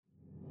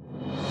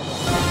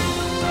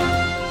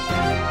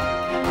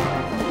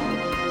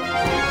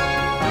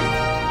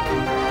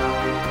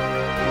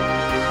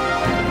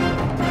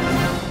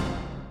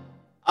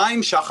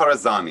I'm Shachar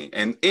Azani,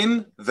 and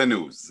in the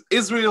news,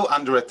 Israel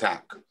under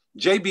attack.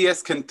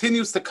 JBS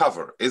continues to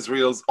cover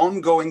Israel's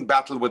ongoing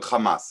battle with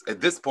Hamas. At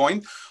this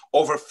point,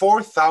 over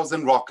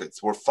 4,000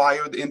 rockets were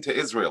fired into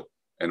Israel,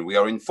 and we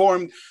are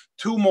informed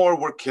 2 more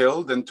were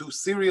killed and 2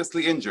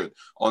 seriously injured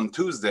on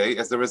Tuesday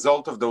as a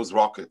result of those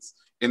rockets.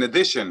 In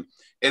addition,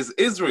 as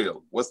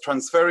Israel was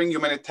transferring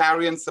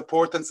humanitarian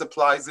support and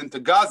supplies into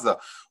Gaza,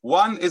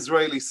 1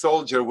 Israeli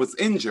soldier was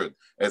injured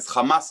as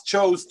Hamas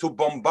chose to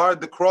bombard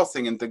the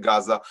crossing into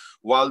Gaza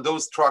while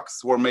those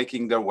trucks were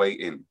making their way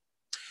in.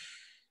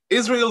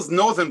 Israel's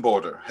northern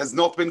border has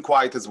not been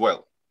quiet as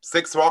well.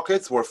 6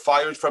 rockets were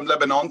fired from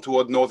Lebanon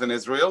toward northern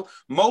Israel.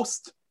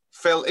 Most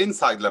fell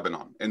inside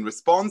Lebanon. In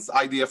response,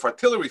 IDF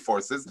artillery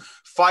forces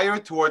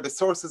fired toward the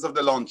sources of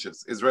the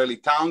launches. Israeli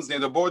towns near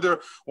the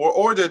border were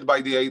ordered by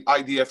the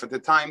IDF at the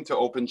time to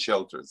open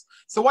shelters.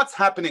 So what's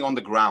happening on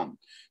the ground?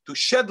 To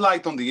shed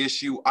light on the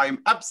issue, I am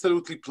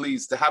absolutely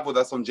pleased to have with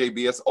us on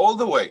JBS all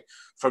the way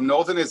from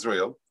northern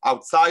Israel,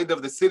 outside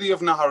of the city of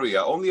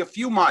Nahariya, only a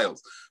few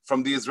miles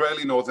from the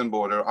Israeli northern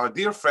border, our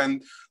dear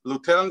friend,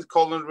 Lieutenant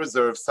Colonel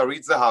Reserve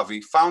Sarit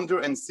Zehavi, founder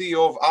and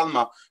CEO of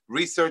Alma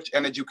Research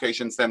and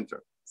Education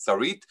Center.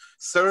 Sarit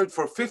served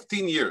for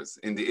 15 years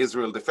in the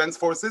Israel Defense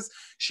Forces.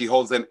 She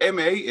holds an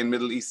MA in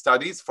Middle East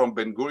Studies from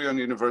Ben Gurion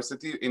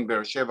University in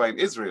Beersheba in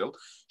Israel.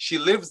 She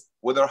lives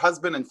with her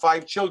husband and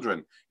 5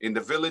 children in the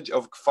village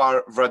of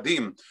Kfar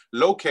Vradim,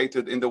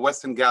 located in the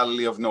Western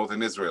Galilee of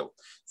northern Israel.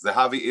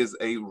 Zehavi is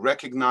a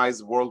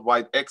recognized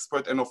worldwide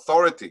expert and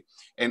authority,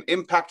 an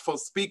impactful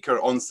speaker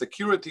on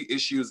security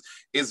issues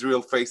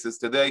Israel faces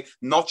today,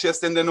 not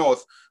just in the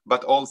north,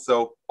 but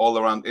also all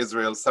around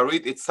Israel.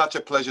 Sarit, it's such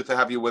a pleasure to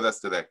have you with us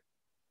today.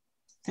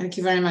 Thank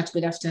you very much.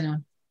 Good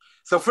afternoon.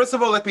 So first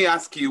of all, let me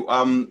ask you,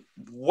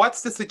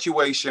 what's the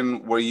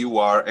situation where you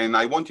are? And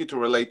I want you to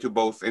relate to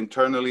both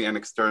internally and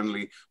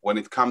externally when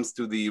it comes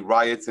to the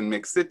riots in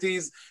mixed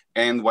cities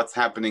and what's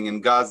happening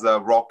in Gaza,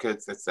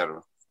 rockets,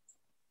 etc.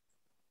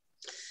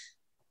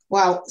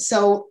 Wow.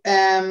 So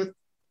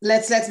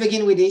let's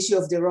begin with the issue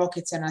of the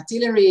rockets and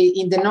artillery.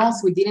 In the north,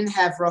 we didn't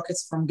have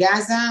rockets from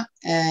Gaza.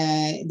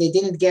 They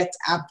didn't get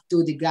up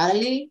to the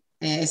Galilee.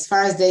 As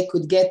far as they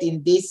could get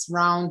in this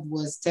round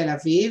was Tel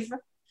Aviv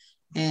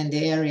and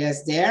the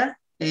areas there.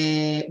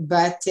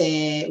 But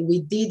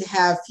we did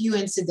have few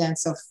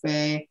incidents of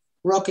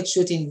rocket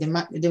shooting.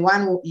 The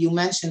one you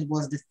mentioned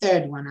was the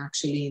 3rd one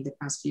actually in the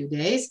past few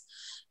days.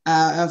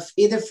 Of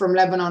either from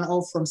Lebanon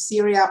or from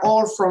Syria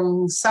or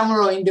from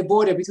somewhere in the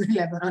border between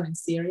Lebanon and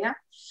Syria.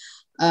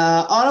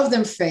 All of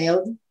them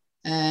failed.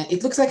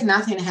 It looks like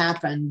nothing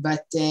happened,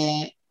 but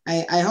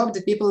I hope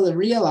that people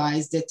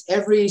realize that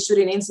every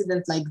shooting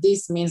incident like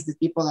this means that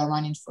people are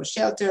running for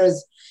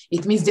shelters.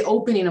 It means the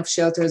opening of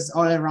shelters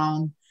all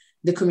around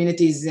the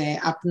communities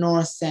up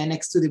north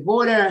next to the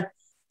border.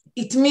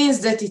 It means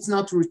that it's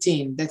not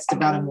routine. That's the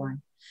bottom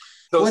line.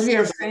 So what we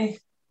are saying,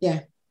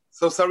 yeah.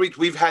 So, Sarit,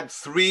 we've had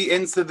 3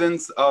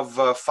 incidents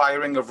of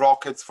firing of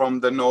rockets from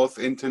the north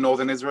into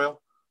northern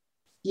Israel?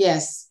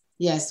 Yes.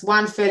 3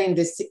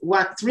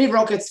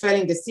 rockets fell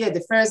in the sea at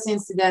the first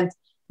incident.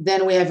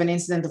 Then we have an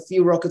incident of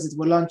few rockets that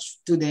were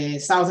launched to the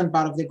southern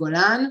part of the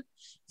Golan.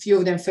 Few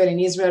of them fell in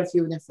Israel,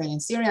 few of them fell in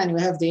Syria. And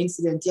we have the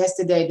incident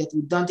yesterday that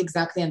we don't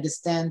exactly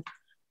understand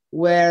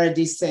where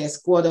this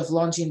squad of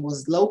launching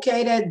was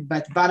located.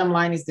 But bottom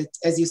line is that,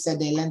 as you said,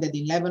 they landed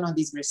in Lebanon.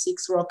 These were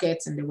 6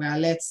 rockets and they were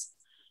alets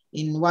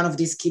in one of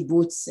these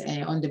kibbutz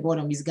on the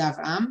border, Misgav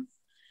Am.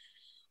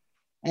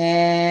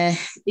 And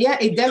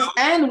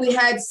we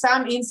had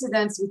some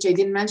incidents, which I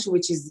didn't mention,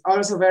 which is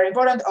also very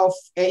important, of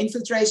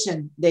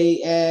infiltration.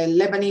 The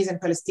Lebanese and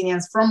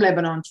Palestinians from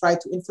Lebanon tried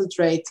to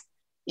infiltrate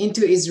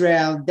into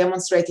Israel,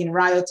 demonstrating,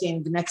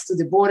 rioting next to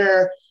the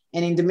border.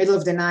 And in the middle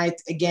of the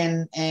night,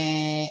 again,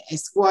 a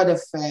squad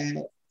of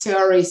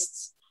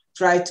terrorists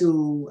tried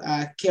to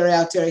carry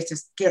out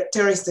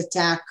terrorist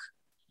attack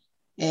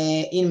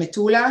in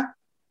Metula.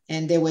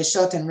 And they were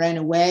shot and ran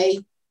away.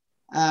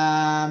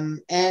 And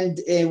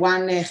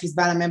one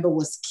Hezbollah member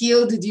was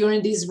killed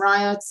during these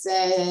riots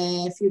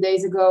a few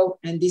days ago.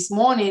 And this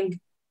morning,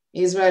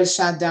 Israel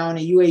shot down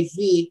a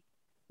UAV,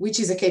 which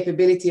is a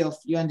capability of,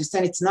 you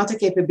understand, it's not a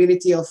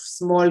capability of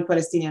small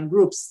Palestinian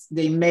groups.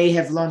 They may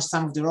have launched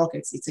some of the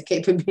rockets. It's a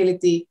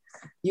capability,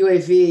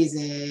 UAV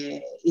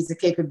is a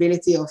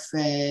capability of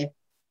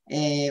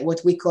what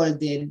we call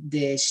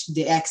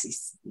the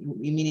axis,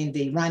 meaning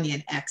the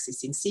Iranian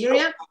axis in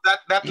Syria.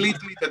 That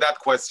leads me to that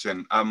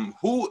question.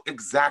 Who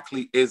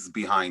exactly is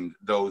behind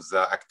those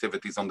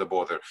activities on the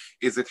border?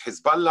 Is it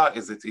Hezbollah?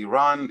 Is it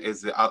Iran?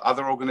 Is it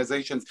other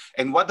organizations?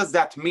 And what does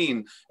that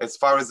mean as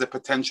far as a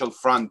potential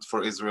front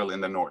for Israel in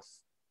the north?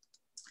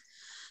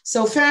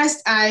 So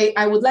first,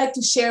 I would like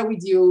to share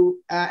with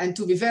you, and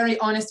to be very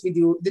honest with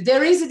you, that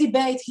there is a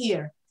debate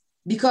here,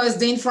 because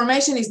the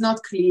information is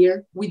not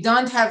clear. We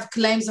don't have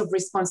claims of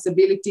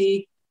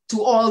responsibility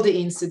to all the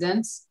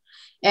incidents.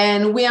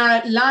 And we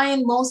are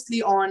relying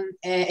mostly on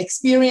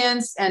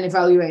experience and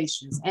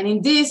evaluations. And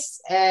in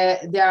this,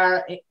 there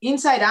are,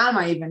 inside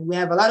Alma even, we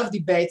have a lot of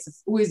debates of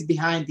who is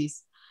behind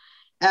this.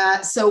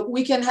 So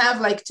we can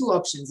have like two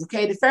options,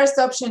 okay? The first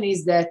option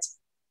is that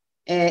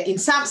in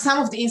some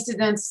of the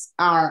incidents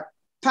are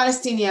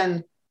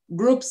Palestinian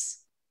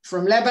groups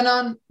from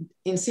Lebanon.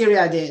 In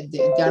Syria, they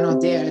are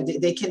not there.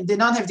 They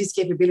don't have these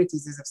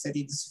capabilities, as I've said,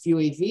 it's few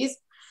UAVs.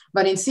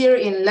 But in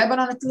Syria, in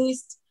Lebanon at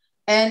least,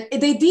 and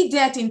they did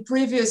that in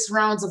previous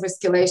rounds of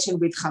escalation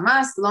with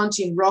Hamas,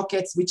 launching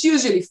rockets, which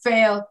usually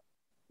fail,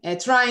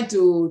 trying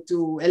to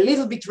a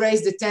little bit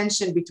raise the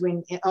tension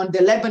on the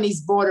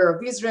Lebanese border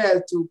of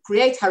Israel to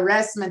create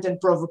harassment and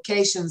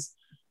provocations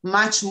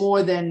much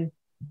more than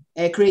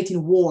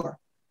creating war.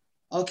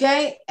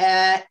 Okay,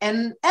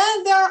 and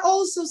there are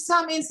also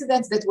some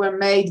incidents that were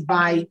made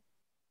by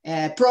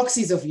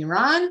proxies of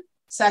Iran,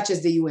 such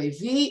as the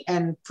UAV,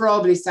 and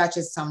probably such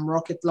as some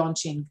rocket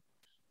launching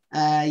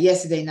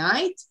yesterday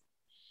night.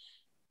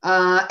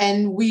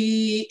 And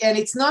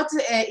it's not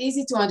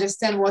easy to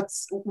understand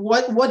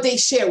what they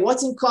share,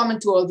 what's in common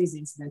to all these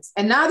incidents.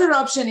 Another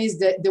option is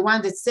the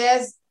one that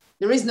says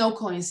there is no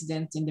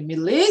coincidence in the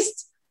Middle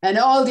East, and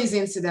all these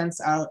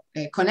incidents are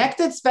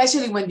connected,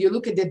 especially when you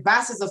look at the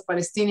buses of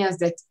Palestinians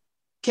that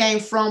came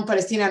from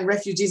Palestinian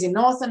refugees in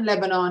northern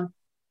Lebanon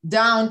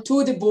down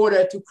to the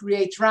border to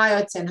create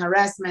riots and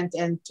harassment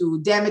and to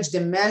damage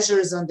the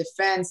measures on the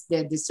fence,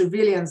 the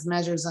surveillance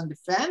measures on the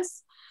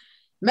fence.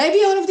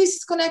 Maybe all of this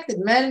is connected.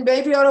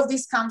 Maybe all of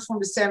this comes from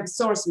the same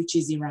source, which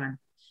is Iran.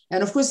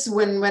 And of course,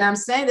 when I'm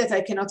saying that,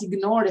 I cannot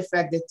ignore the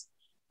fact that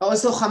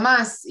also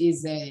Hamas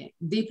is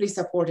deeply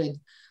supported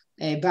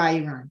by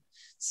Iran.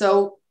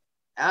 So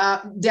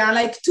there are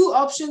like two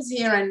options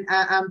here, and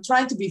I'm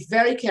trying to be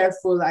very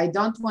careful. I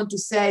don't want to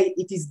say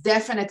it is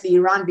definitely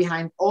Iran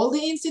behind all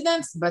the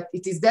incidents, but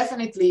it is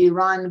definitely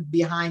Iran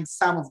behind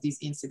some of these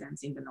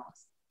incidents in the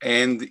north.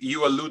 And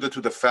you alluded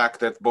to the fact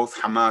that both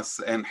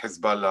Hamas and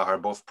Hezbollah are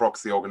both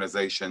proxy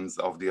organizations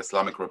of the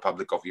Islamic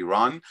Republic of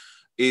Iran.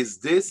 Is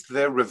this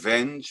their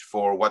revenge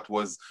for what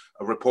was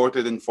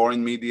reported in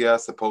foreign media,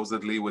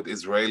 supposedly with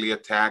Israeli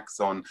attacks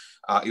on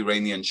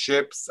Iranian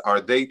ships?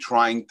 Are they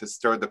trying to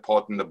stir the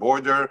pot in the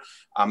border?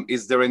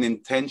 Is there an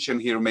intention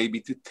here maybe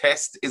to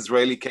test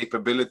Israeli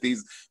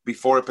capabilities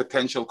before a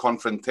potential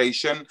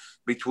confrontation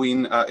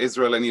between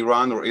Israel and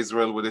Iran, or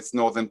Israel with its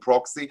northern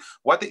proxy?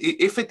 What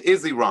if it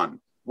is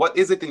Iran? What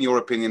is it, in your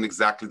opinion,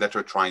 exactly that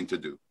they're trying to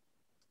do?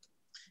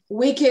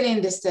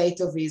 Weakening the state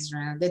of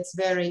Israel. That's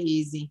very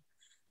easy.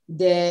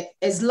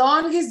 As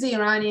long as the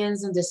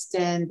Iranians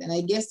understand, and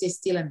I guess they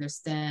still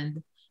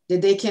understand,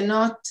 that they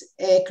cannot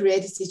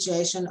create a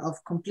situation of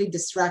complete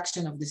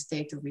destruction of the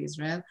state of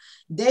Israel,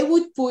 they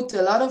would put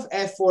a lot of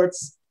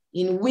efforts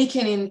in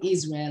weakening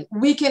Israel,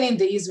 weakening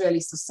the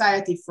Israeli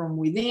society from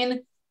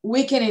within,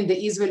 weakening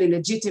the Israeli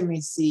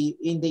legitimacy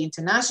in the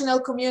international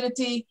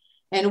community,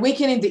 and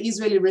weakening the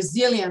Israeli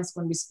resilience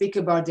when we speak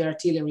about the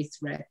artillery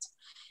threat.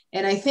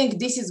 And I think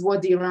this is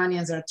what the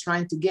Iranians are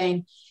trying to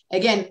gain.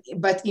 Again,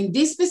 but in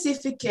this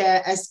specific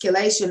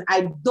escalation,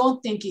 I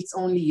don't think it's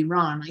only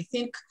Iran. I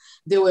think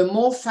there were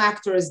more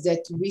factors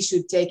that we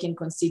should take in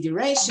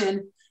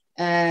consideration.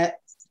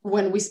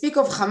 When we speak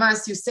of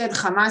Hamas, you said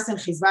Hamas and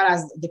Hezbollah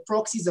as the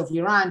proxies of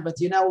Iran,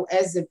 but you know,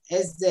 as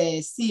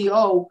the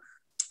CEO,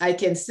 I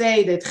can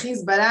say that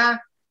Hezbollah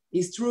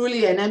is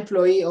truly an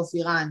employee of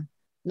Iran.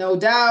 No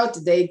doubt,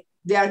 they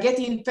are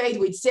getting paid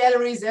with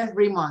salaries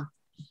every month.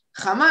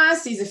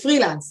 Hamas is a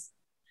freelance.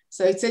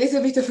 So it's a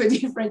little bit of a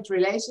different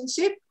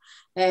relationship.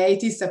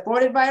 It is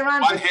supported by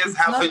Iran. One has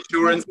health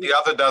insurance, the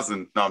other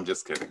doesn't. No, I'm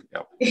just kidding.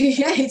 Yep.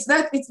 Yeah, it's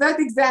not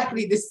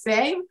exactly the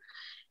same.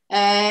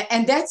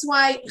 And that's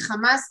why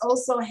Hamas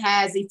also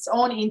has its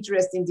own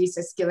interest in this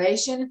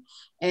escalation,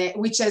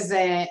 which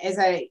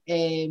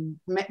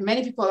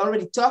many people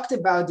already talked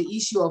about, the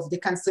issue of the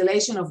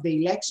cancellation of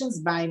the elections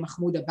by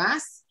Mahmoud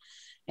Abbas.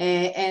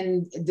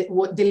 And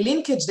the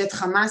linkage that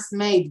Hamas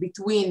made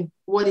between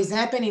what is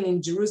happening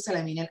in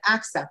Jerusalem, in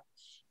Al-Aqsa,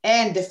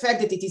 and the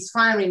fact that it is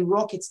firing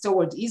rockets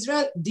toward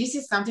Israel, this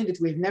is something that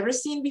we've never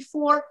seen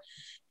before.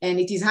 And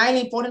it is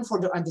highly important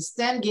for the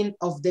understanding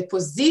of the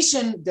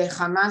position that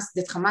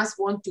Hamas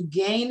want to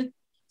gain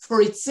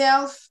for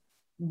itself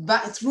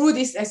but through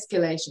this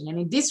escalation. And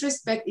in this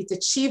respect, it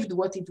achieved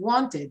what it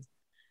wanted.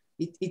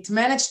 It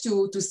managed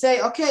to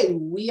say, okay,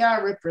 we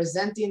are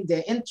representing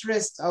the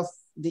interest of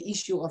the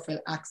issue of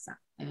Al-Aqsa.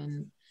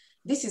 And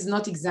this is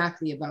not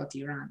exactly about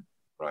Iran.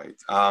 Right.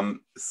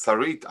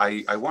 Sarit,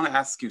 I want to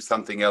ask you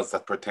something else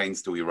that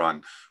pertains to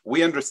Iran.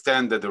 We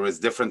understand that there is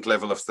different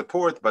level of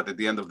support, but at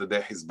the end of the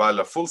day,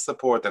 Hezbollah full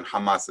support and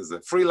Hamas is a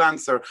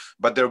freelancer,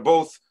 but they're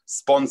both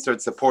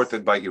sponsored,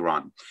 supported by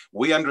Iran.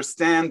 We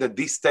understand the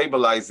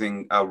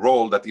destabilizing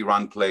role that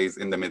Iran plays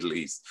in the Middle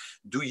East.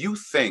 Do you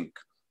think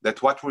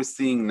that what we're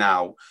seeing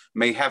now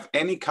may have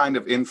any kind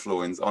of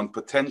influence on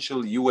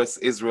potential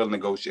US-Iran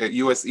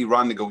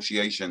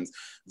negotiations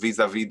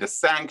vis-a-vis the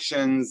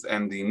sanctions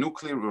and the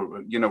nuclear,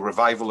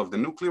 revival of the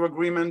nuclear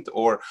agreement,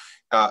 or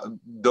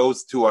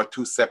those two are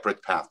two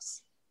separate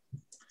paths?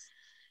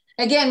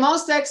 Again,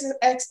 most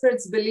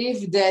experts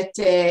believe that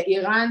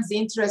Iran's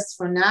interest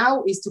for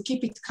now is to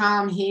keep it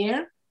calm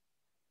here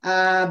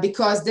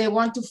because they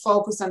want to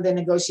focus on the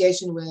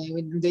negotiation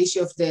with the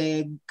issue of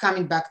the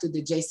coming back to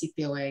the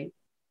JCPOA.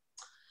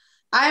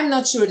 I'm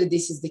not sure that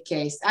this is the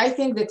case. I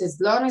think that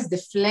as long as the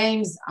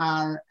flames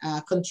are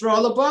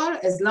controllable,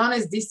 as long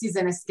as this is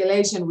an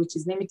escalation which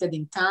is limited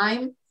in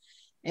time,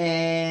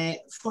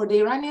 for the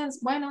Iranians,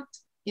 why not?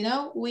 You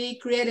know, we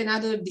create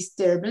another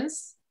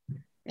disturbance,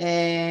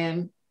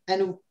 and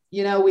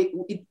you know,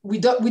 we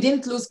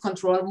didn't lose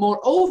control.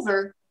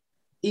 Moreover,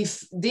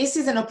 if this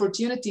is an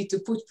opportunity to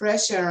put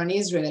pressure on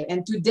Israel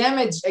and to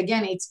damage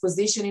again its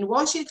position in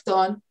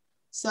Washington,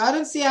 so I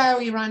don't see how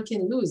Iran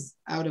can lose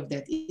out of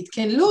that. It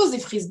can lose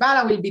if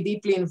Hezbollah will be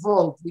deeply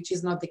involved, which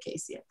is not the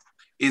case yet.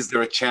 Is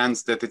there a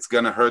chance that it's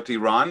going to hurt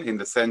Iran in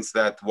the sense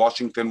that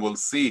Washington will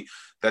see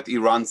that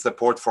Iran's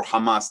support for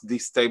Hamas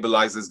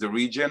destabilizes the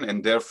region,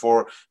 and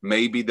therefore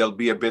maybe they'll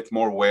be a bit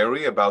more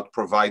wary about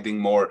providing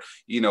more,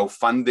 you know,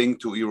 funding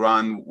to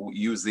Iran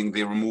using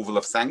the removal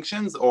of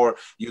sanctions, or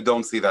you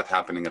don't see that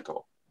happening at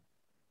all?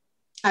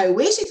 I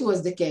wish it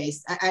was the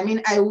case. I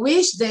mean, I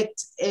wish that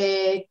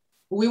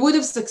we would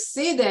have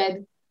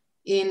succeeded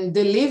in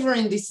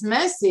delivering this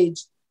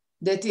message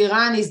that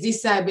Iran is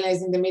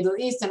destabilizing the Middle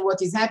East, and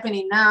what is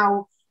happening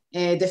now,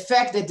 the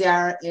fact that there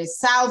are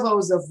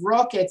salvos of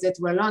rockets that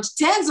were launched,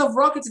 tens of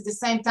rockets at the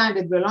same time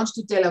that were launched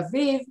to Tel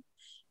Aviv,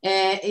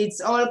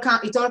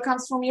 it all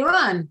comes from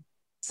Iran.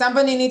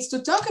 Somebody needs to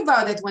talk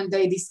about it when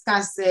they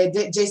discuss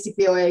the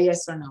JCPOA,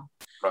 yes or no.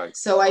 Right.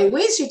 So I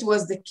wish it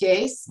was the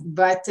case,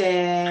 but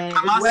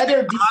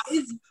whether this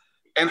is...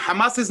 And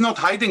Hamas is not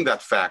hiding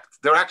that fact.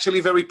 They're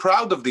actually very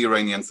proud of the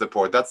Iranian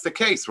support. That's the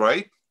case,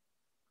 right?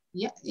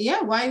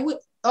 Yeah. Why would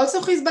also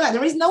Hezbollah?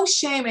 There is no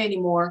shame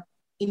anymore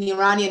in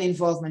Iranian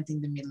involvement in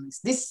the Middle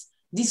East.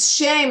 This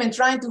shame and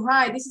trying to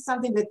hide, this is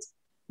something that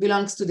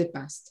belongs to the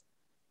past.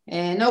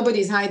 Nobody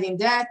is hiding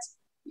that.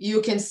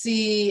 You can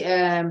see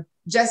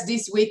just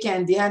this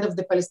weekend, the head of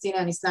the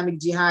Palestinian Islamic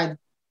Jihad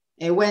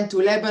went to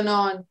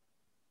Lebanon.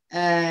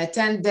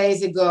 10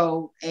 days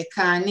ago,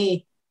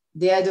 Kahani,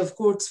 the head of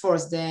Quds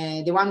Force,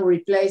 the one who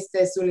replaced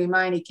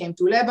Soleimani, came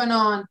to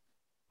Lebanon.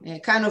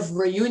 Kind of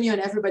reunion,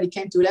 everybody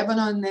came to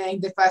Lebanon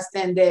in the past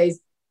 10 days.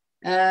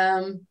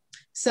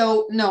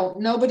 So no,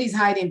 nobody's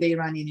hiding the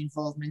Iranian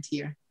involvement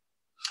here.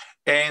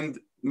 And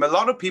a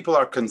lot of people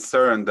are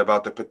concerned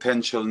about the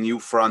potential new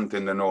front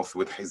in the north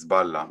with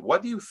Hezbollah.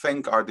 What do you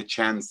think are the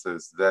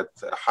chances that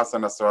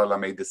Hassan Nasrallah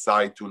may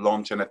decide to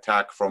launch an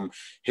attack from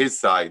his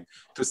side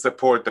to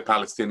support the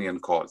Palestinian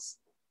cause?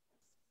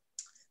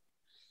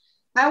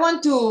 I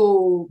want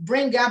to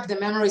bring up the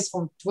memories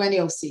from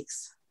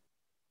 2006.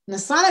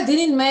 Nasrallah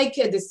didn't make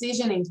a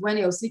decision in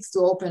 2006 to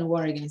open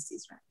war against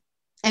Israel.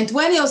 And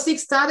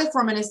 2006 started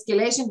from an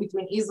escalation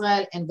between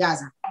Israel and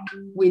Gaza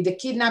with the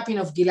kidnapping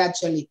of Gilad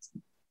Shalit.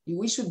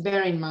 We should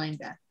bear in mind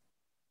that.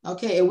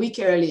 Okay, a week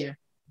earlier.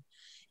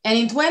 And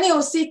in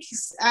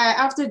 2006,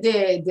 after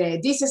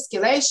this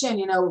escalation,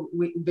 you know,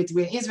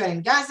 between Israel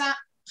and Gaza,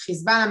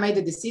 Hezbollah made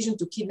a decision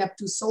to kidnap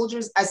 2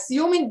 soldiers,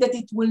 assuming that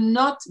it will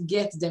not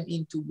get them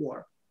into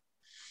war.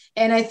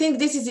 And I think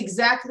this is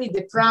exactly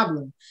the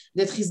problem,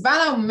 that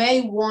Hezbollah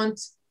may want,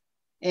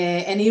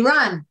 and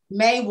Iran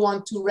may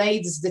want to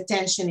raise the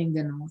tension in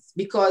the north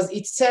because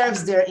it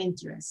serves their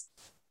interest.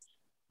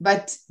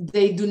 But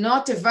they do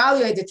not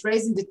evaluate that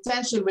raising the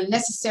tension will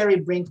necessarily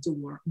bring to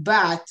war.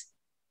 But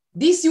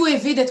this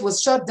UAV that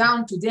was shot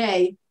down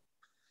today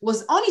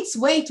was on its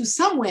way to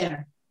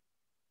somewhere,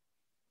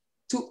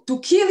 to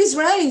kill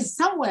Israelis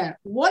somewhere.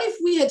 What if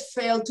we had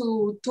failed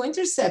to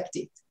intercept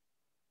it?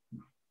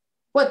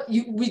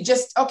 We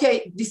just,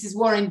 okay, this is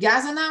war in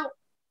Gaza now?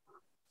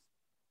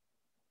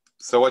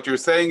 So what you're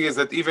saying is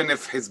that even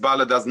if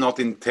Hezbollah does not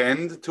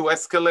intend to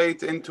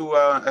escalate into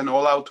an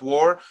all-out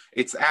war,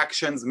 its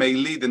actions may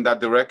lead in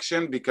that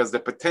direction because the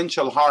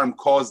potential harm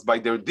caused by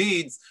their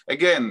deeds,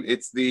 again,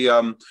 it's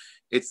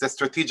the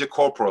strategic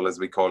corporal, as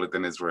we call it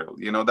in Israel.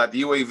 You know, that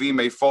UAV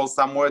may fall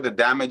somewhere, the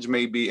damage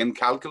may be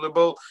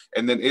incalculable,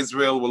 and then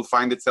Israel will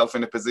find itself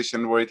in a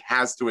position where it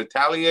has to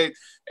retaliate.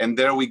 And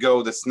there we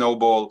go, the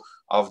snowball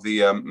of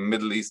the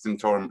Middle Eastern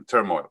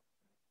turmoil.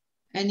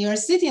 And you're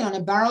sitting on a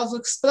barrel of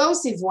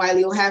explosive while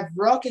you have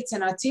rockets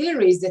and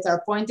artilleries that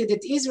are pointed at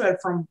Israel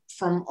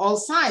from all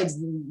sides,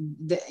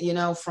 you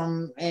know,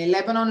 from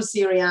Lebanon,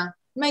 Syria,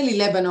 mainly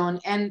Lebanon,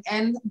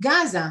 and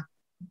Gaza.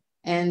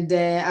 And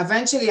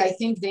eventually, I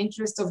think the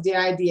interest of the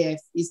IDF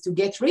is to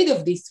get rid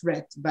of this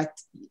threat,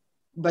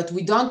 but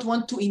we don't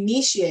want to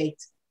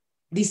initiate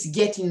this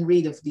getting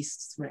rid of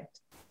this threat.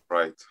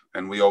 Right.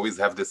 And we always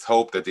have this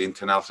hope that the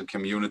international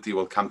community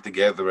will come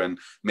together and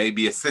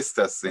maybe assist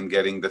us in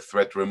getting the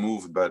threat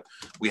removed, but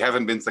we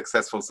haven't been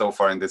successful so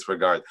far in this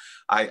regard.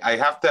 I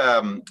have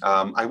to,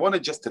 I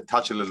wanted just to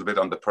touch a little bit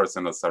on the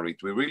personal,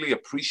 Sarit. We really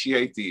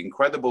appreciate the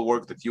incredible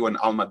work that you and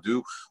Alma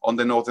do on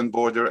the northern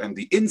border and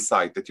the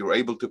insight that you're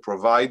able to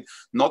provide,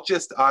 not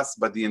just us,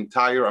 but the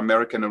entire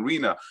American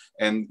arena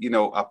and, you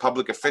know,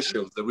 public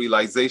officials, the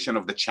realization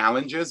of the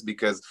challenges,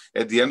 because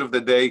at the end of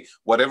the day,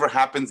 whatever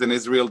happens in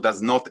Israel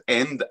does not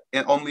end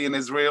only in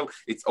Israel.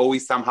 It's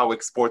always somehow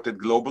exported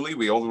globally.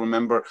 We all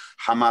remember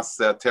Hamas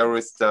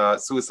terrorist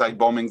suicide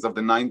bombings of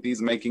the 90s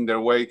making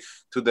their way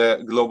to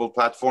the global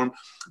platform.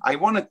 I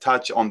want to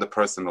touch on the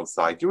personal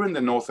side. You're in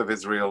the north of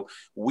Israel.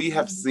 We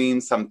have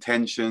seen some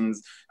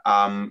tensions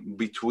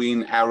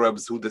between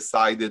Arabs who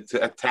decided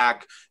to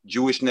attack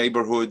Jewish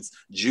neighborhoods,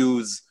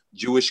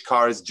 Jewish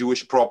cars,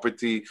 Jewish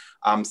property.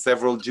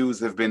 Several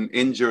Jews have been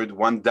injured.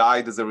 One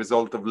died as a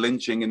result of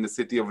lynching in the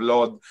city of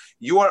Lod.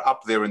 You are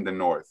up there in the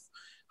north.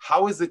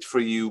 How is it for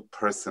you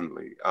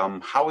personally?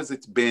 How has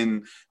it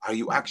been? Are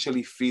you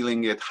actually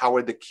feeling it? How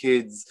are the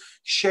kids?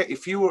 Share,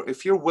 if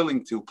you're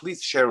willing to,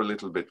 please share a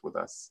little bit with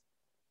us.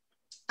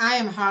 I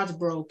am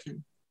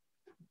heartbroken.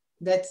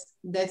 That's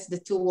the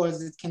two words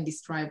that can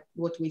describe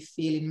what we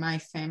feel in my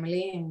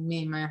family, and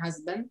me and my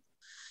husband.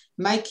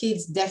 My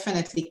kids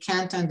definitely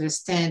can't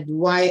understand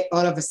why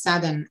all of a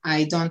sudden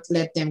I don't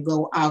let them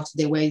go out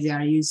the way they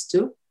are used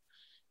to.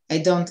 I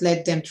don't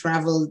let them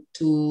travel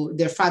to,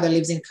 their father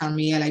lives in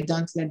Carmiel. I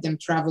don't let them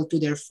travel to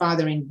their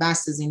father in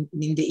buses in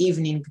the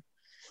evening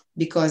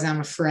because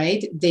I'm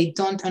afraid. They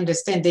don't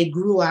understand. They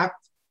grew up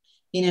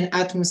in an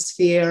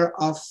atmosphere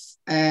of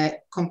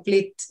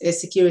complete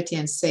security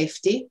and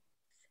safety.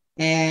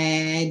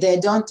 And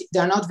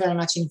they're not very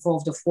much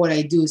involved of what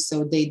I do.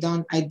 So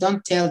I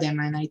don't tell them,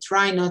 and I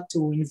try not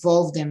to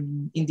involve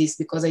them in this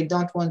because I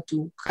don't want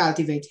to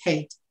cultivate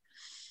hate.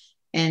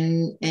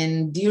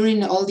 And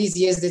during all these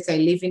years that I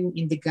live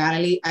in the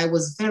Galilee, I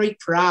was very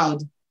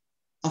proud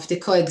of the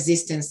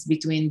coexistence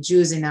between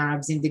Jews and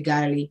Arabs in the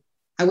Galilee.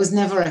 I was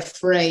never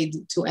afraid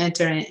to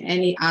enter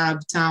any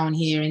Arab town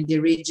here in the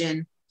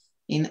region,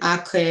 in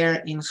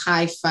Acre, in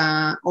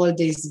Haifa, all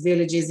these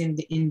villages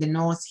in the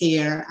north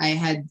here. I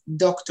had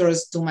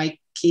doctors to my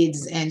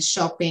kids and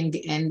shopping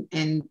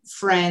and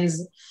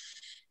friends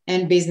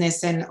and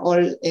business and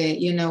all,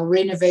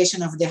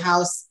 renovation of the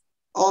house.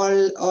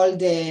 All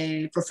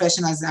the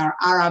professionals are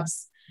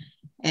Arabs,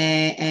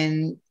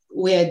 and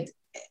we had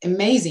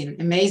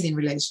amazing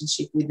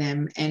relationship with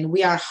them. And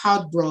we are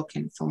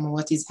heartbroken from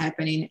what is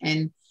happening.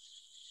 And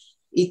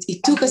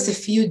it took us a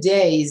few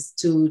days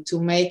to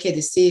make a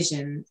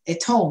decision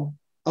at home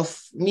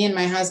of me and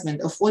my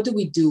husband of what do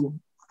we do?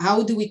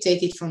 How do we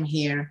take it from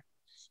here?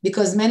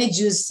 Because many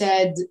Jews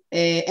said,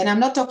 and I'm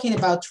not talking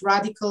about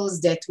radicals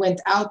that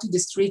went out to the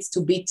streets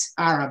to beat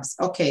Arabs.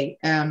 Okay,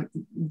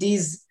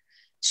 these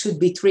should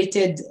be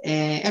treated,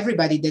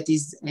 everybody that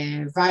is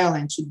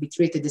violent should be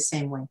treated the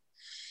same way.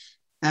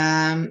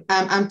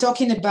 I'm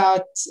talking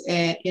about,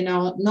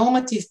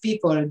 normative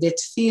people that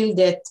feel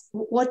that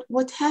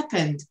what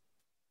happened?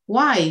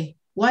 Why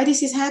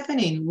this is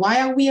happening?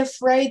 Why are we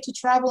afraid to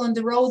travel on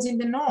the roads in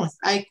the north?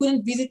 I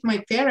couldn't visit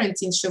my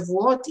parents in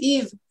Shavuot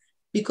Eve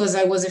because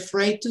I was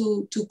afraid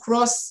to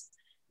cross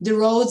the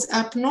roads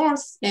up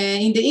north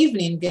in the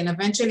evening. And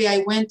eventually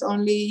I went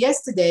only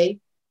yesterday,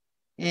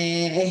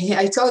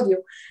 I told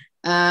you,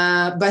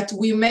 but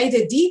we made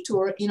a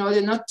detour in order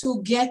not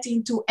to get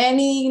into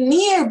any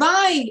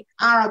nearby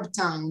Arab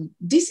town.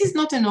 This is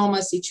not a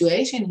normal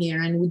situation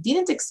here, and we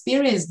didn't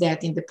experience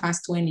that in the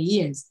past 20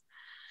 years.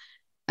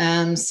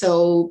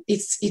 So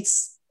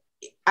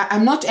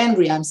I'm not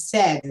angry, I'm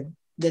sad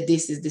that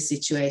this is the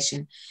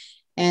situation.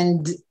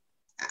 And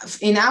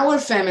in our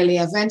family,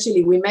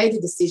 eventually we made the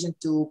decision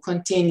to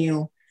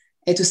continue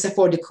to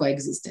support the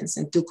coexistence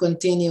and to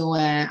continue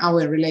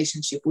our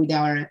relationship with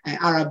our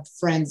Arab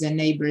friends and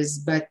neighbors.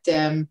 But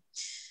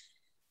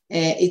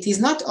it is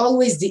not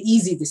always the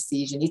easy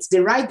decision. It's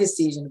the right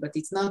decision, but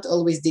it's not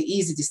always the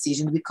easy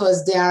decision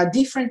because there are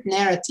different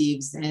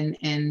narratives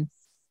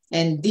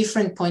and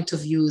different point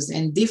of views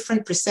and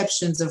different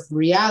perceptions of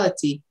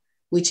reality,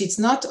 which it's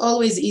not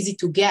always easy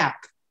to gap.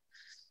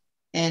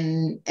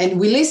 And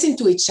we listen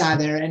to each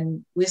other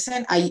and we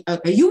said, are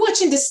you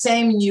watching the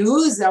same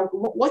news?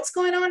 What's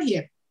going on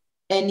here?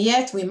 And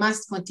yet we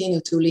must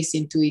continue to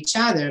listen to each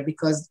other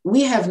because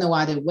we have no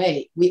other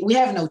way. We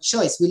have no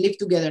choice. We live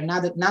together.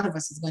 None of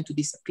us is going to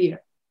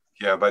disappear.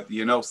 Yeah, but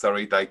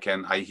Sarit,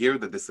 I hear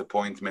the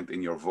disappointment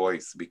in your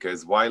voice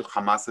because while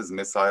Hamas's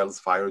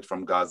missiles fired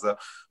from Gaza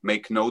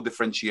make no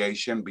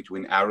differentiation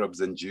between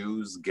Arabs and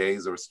Jews,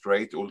 gays or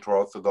straight,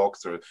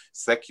 ultra-Orthodox or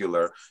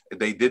secular,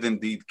 they did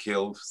indeed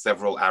kill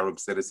several Arab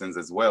citizens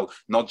as well,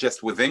 not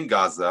just within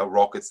Gaza,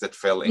 rockets that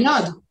fell in,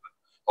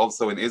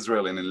 also in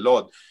Israel and in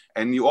Lod.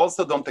 And you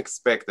also don't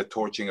expect the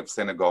torching of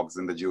synagogues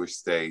in the Jewish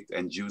state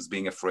and Jews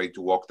being afraid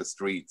to walk the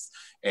streets.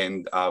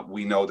 And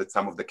we know that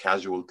some of the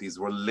casualties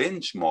were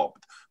lynch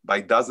mobbed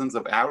by dozens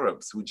of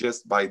Arabs who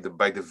just by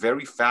the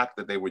very fact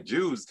that they were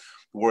Jews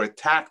were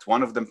attacked.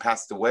 One of them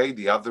passed away.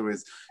 The other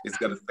is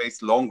going to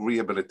face long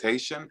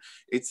rehabilitation.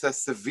 It's a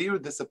severe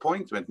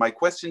disappointment. My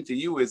question to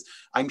you is,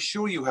 I'm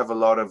sure you have a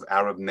lot of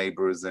Arab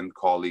neighbors and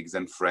colleagues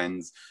and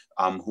friends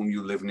whom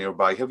you live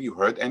nearby. Have you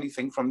heard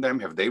anything from them?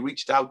 Have they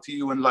reached out to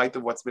you in light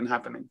of what's been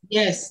happening?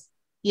 Yes.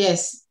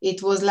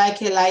 It was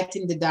like a light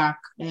in the dark.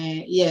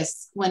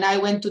 Yes. When I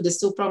went to the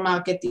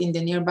supermarket in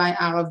the nearby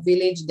Arab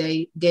village,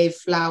 they gave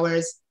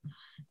flowers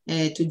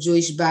to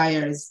Jewish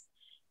buyers.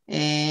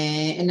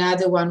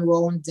 Another one who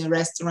owned the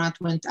restaurant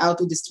went out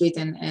to the street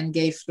and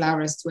gave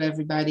flowers to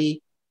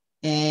everybody.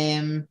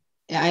 I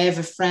have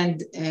a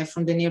friend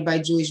from the nearby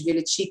Jewish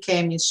village. She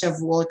came in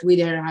Shavuot with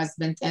her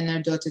husband and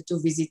her daughter to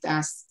visit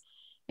us.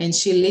 And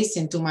she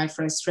listened to my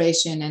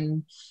frustration.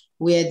 And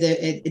we had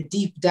a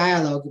deep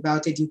dialogue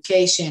about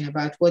education,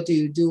 about what do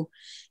you do.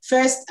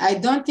 First, I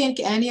don't think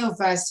any of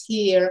us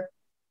here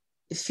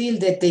feel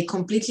that they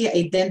completely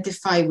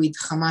identify with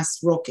Hamas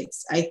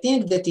rockets. I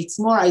think that it's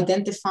more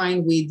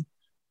identifying with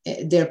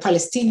their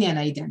Palestinian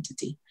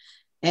identity.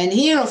 And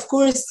here, of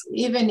course,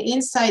 even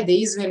inside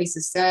the Israeli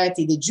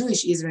society, the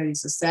Jewish Israeli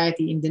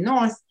society in the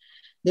north,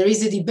 there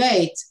is a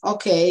debate.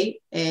 Okay,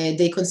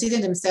 they consider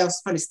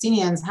themselves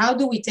Palestinians. How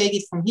do we take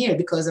it from here?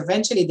 Because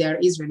eventually they are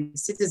Israeli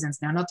citizens.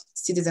 They are not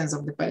citizens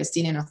of the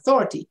Palestinian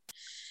Authority.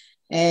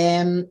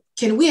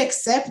 Can we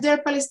accept their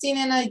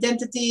Palestinian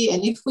identity?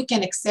 And if we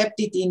can accept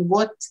it, in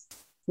what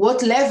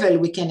level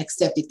we can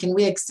accept it? Can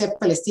we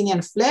accept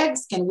Palestinian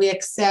flags? Can we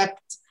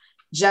accept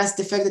just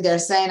the fact that they're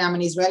saying I'm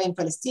an Israeli and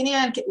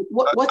Palestinian?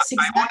 What's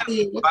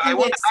exactly, what can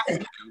we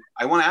accept?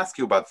 I want to ask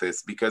you about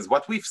this, because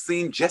what we've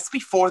seen just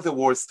before the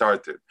war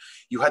started,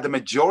 you had the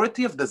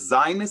majority of the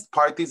Zionist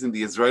parties in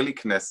the Israeli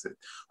Knesset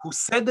who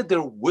said that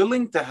they're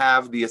willing to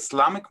have the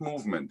Islamic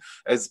movement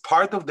as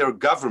part of their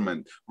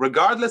government,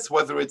 regardless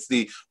whether it's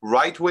the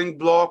right-wing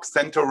bloc,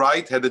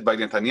 center-right headed by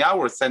Netanyahu,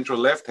 or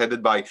center-left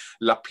headed by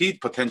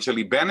Lapid,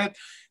 potentially Bennett.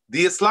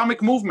 The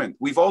Islamic movement.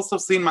 We've also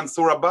seen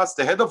Mansour Abbas,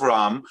 the head of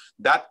Ra'am,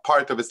 that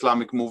part of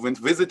Islamic movement,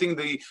 visiting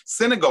the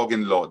synagogue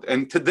in Lod,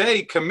 and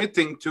today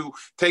committing to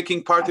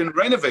taking part in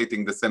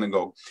renovating the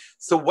synagogue.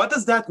 So what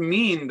does that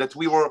mean that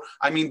we were,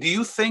 I mean, do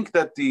you think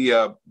that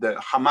the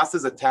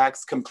Hamas's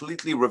attacks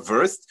completely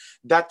reversed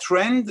that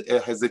trend?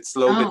 Has it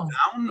slowed it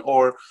down,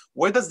 or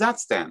where does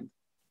that stand?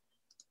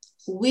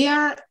 We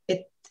are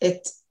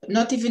at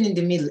not even in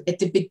the middle, at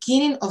the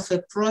beginning of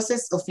a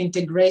process of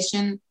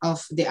integration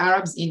of the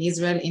Arabs in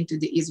Israel into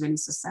the Israeli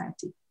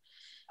society.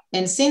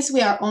 And since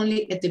we are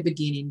only at the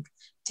beginning,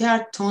 there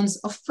are tons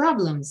of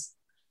problems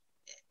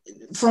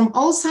from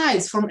all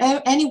sides, from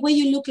any way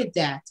you look at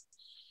that.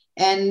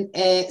 And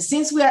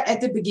since we are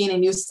at the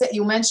beginning,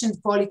 you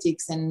mentioned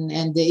politics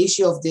and the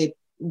issue of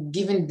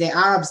giving the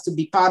Arabs to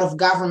be part of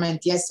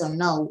government, yes or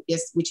no,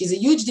 yes, which is a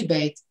huge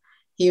debate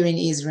here in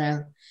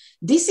Israel.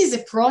 This is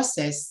a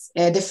process.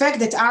 The fact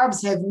that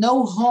Arabs have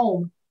no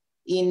home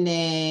in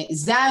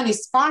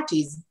Zionist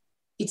parties,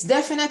 it's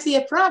definitely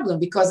a problem,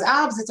 because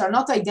Arabs that are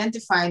not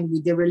identifying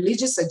with the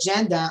religious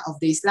agenda of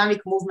the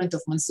Islamic movement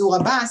of Mansour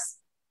Abbas,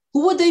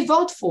 who would they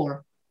vote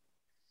for?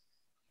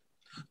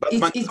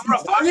 It's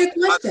only a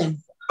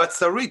question. But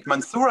Sarit,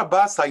 Mansour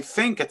Abbas, I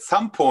think at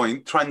some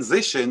point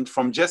transitioned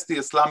from just the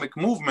Islamic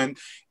movement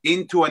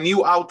into a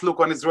new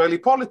outlook on Israeli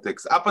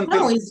politics. Up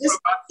until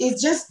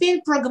it's just been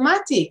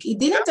pragmatic. He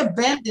didn't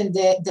abandon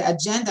the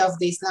agenda of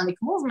the Islamic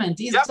movement.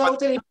 He's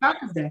totally part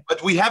of that.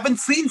 But we haven't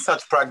seen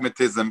such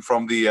pragmatism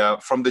from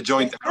the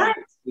Joint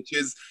Arabs, which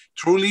is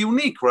truly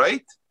unique,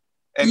 right?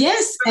 And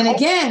yes, and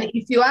again,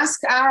 if you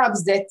ask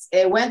Arabs that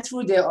went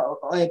through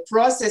the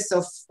process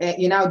of,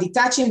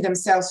 detaching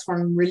themselves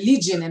from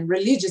religion and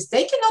religious,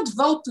 they cannot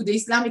vote to the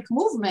Islamic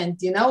movement.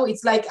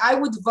 It's like I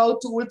would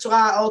vote to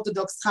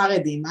ultra-Orthodox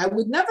Haredim. I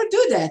would never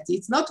do that.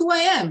 It's not who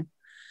I am.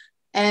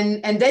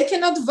 And they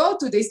cannot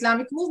vote to the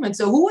Islamic movement.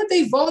 So who would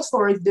they vote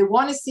for if they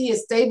want to see a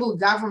stable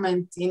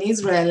government in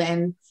Israel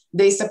and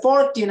they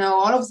support,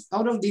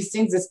 all of these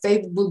things that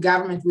stable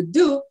government would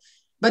do?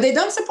 But they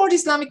don't support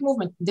Islamic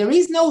movement. There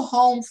is no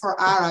home for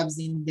Arabs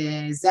in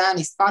the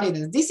Zionist party.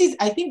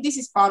 I think this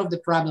is part of the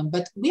problem,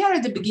 but we are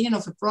at the beginning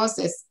of a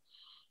process.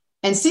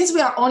 And since we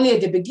are only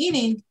at the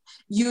beginning,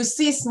 you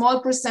see a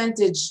small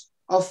percentage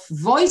of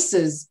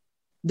voices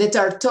that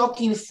are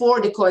talking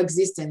for the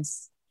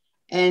coexistence.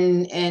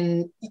 And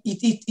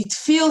it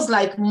feels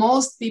like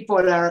most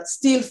people are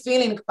still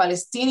feeling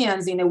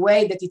Palestinians in a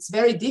way that it's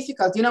very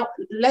difficult.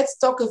 Let's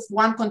talk of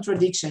one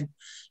contradiction.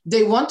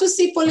 They want to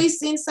see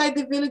police inside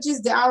the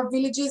villages, the Arab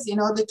villages, in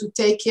order to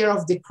take care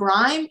of the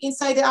crime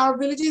inside the Arab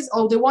villages,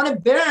 or they want to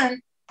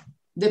burn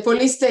the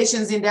police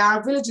stations in the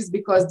Arab villages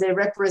because they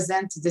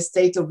represent the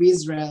state of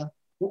Israel.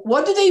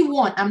 What do they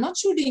want? I'm not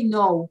sure they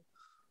know.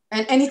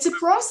 And it's a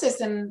process,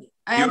 and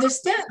I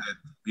understand.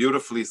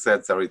 Beautifully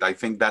said, Sarit. I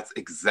think that's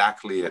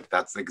exactly it.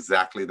 That's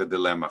exactly the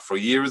dilemma. For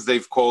years,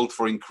 they've called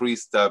for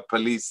increased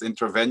police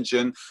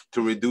intervention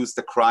to reduce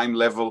the crime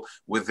level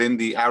within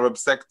the Arab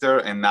sector.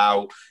 And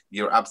now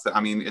you're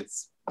absolutely,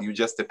 you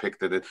just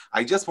depicted it.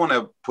 I just want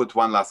to put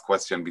one last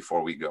question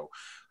before we go.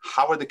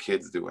 How are the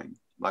kids doing?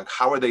 Like,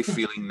 how are they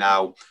feeling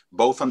now,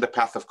 both on the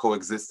path of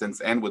coexistence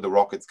and with the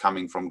rockets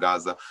coming from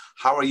Gaza?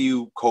 How are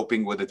you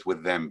coping with it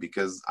with them?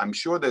 Because I'm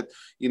sure that,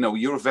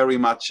 you're very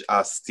much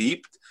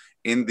steeped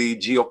in the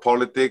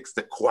geopolitics,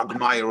 the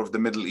quagmire of the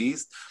Middle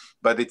East,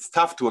 but it's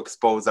tough to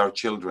expose our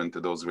children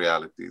to those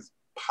realities.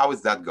 How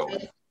is that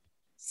going?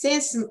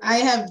 Since I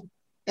have,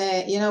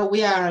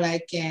 we are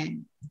like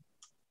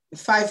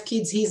 5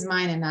 kids, his,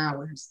 mine, and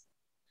ours.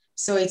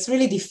 So it's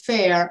really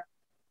fair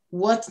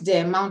what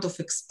the amount of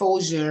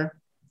exposure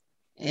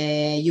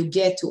you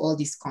get to all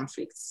these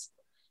conflicts.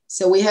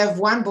 So we have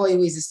one boy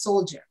who is a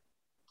soldier.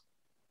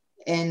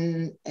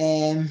 And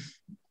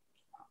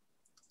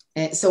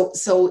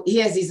so he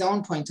has his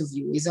own point of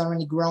view. He's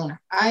already grown up.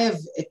 I have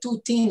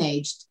two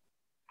teenagers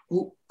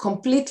who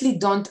completely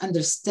don't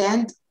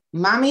understand,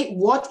 Mommy,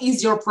 what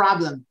is your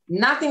problem?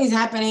 Nothing is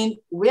happening.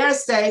 We are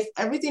safe.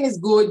 Everything is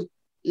good.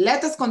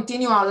 Let us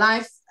continue our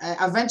life.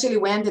 Eventually,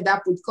 we ended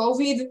up with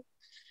COVID.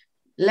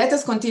 Let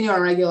us continue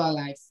our regular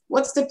life.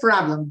 What's the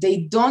problem? They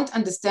don't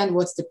understand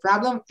what's the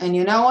problem. And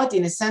you know what?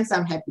 In a sense,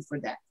 I'm happy for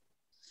that.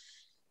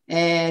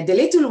 The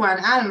little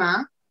one,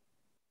 Alma,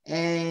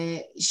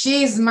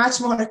 she is much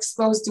more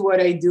exposed to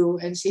what I do,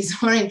 and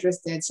she's more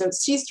interested. So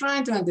she's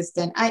trying to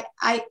understand.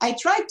 I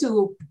try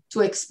to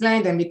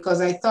explain them,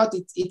 because I thought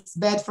it's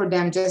bad for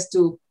them just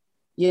to,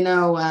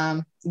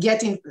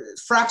 get in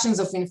fractions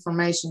of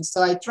information.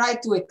 So I try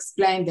to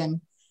explain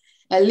them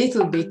a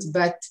little bit,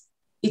 but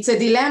it's a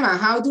dilemma.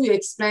 How do you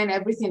explain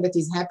everything that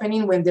is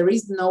happening when there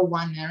is no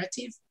one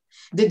narrative?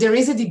 That there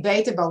is a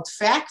debate about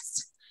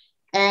facts.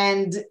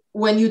 And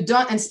when you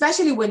don't, and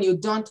especially when you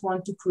don't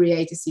want to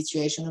create a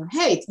situation of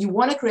hate, you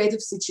want to create a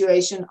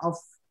situation of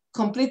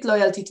complete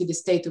loyalty to the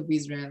state of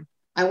Israel.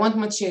 I want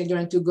my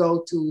children to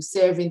go to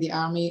serve in the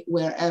army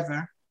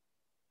wherever,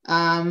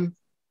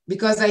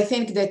 because I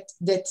think that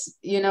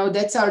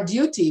that's our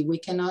duty. We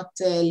cannot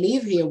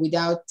live here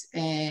without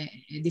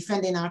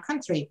defending our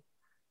country.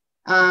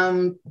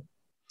 And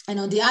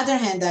on the other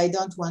hand, I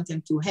don't want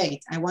them to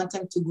hate. I want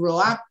them to grow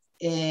up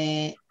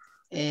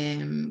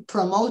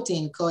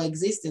promoting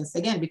coexistence,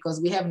 again, because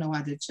we have no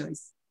other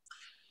choice.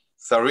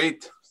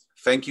 Sarit,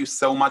 thank you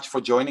so much for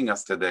joining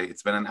us today.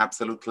 It's been an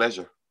absolute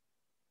pleasure.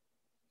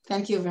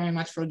 Thank you very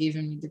much for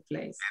giving me the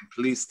place. And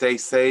please stay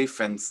safe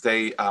and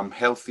stay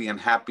healthy and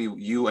happy,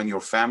 you and your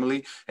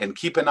family, and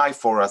keep an eye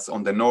for us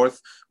on the North.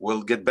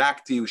 We'll get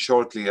back to you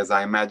shortly, as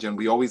I imagine.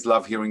 We always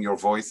love hearing your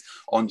voice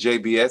on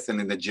JBS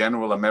and in the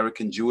general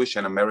American Jewish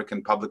and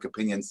American public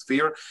opinion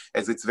sphere,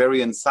 as it's very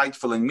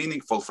insightful and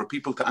meaningful for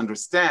people to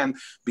understand,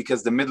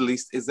 because the Middle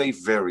East is a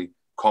very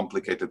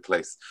complicated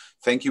place.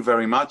 Thank you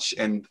very much,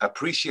 and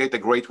appreciate the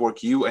great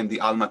work you and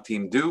the Alma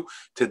team do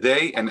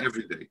today and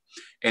every day.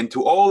 And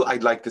to all,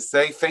 I'd like to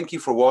say thank you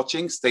for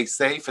watching. Stay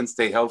safe and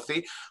stay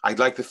healthy. I'd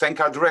like to thank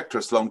our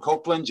director, Sloan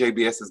Copeland,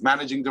 JBS's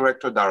managing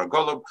director, Dara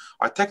Golub,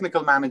 our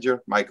technical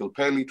manager, Michael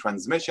Paley,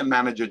 transmission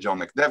manager, John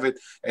McDevitt,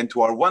 and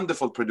to our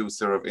wonderful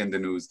producer of In the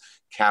News,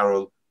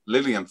 Carol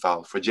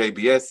Lilienthal. For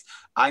JBS,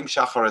 I'm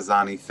Shachar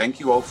Azani. Thank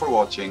you all for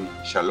watching.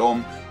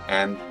 Shalom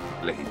and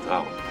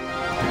lehitraot.